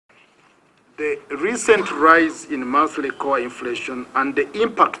The recent rise in monthly core inflation and the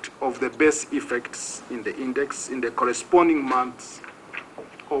impact of the base effects in the index in the corresponding months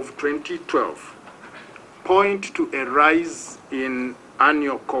of 2012 point to a rise in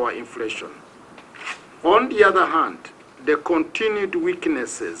annual core inflation. On the other hand, the continued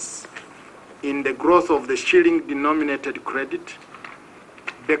weaknesses in the growth of the shilling-denominated credit,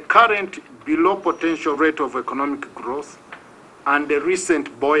 the current below potential rate of economic growth, and the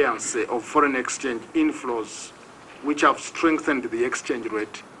recent buoyancy of foreign exchange inflows, which have strengthened the exchange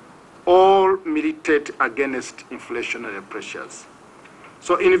rate, all militate against inflationary pressures.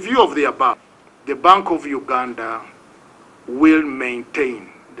 So in view of the above, the Bank of Uganda will maintain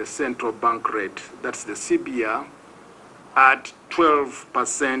the central bank rate, that's the CBR, at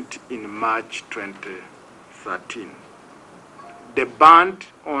 12% in March 2013. The band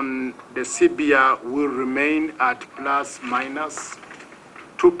on the CBR will remain at plus minus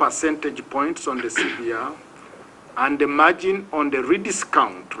 2 percentage points on the CBR, and the margin on the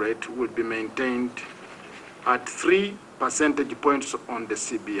rediscount rate will be maintained at 3 percentage points on the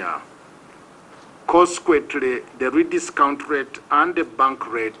CBR. Consequently, the rediscount rate and the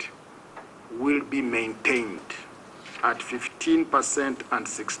bank rate will be maintained at 15% and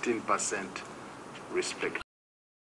 16% respectively.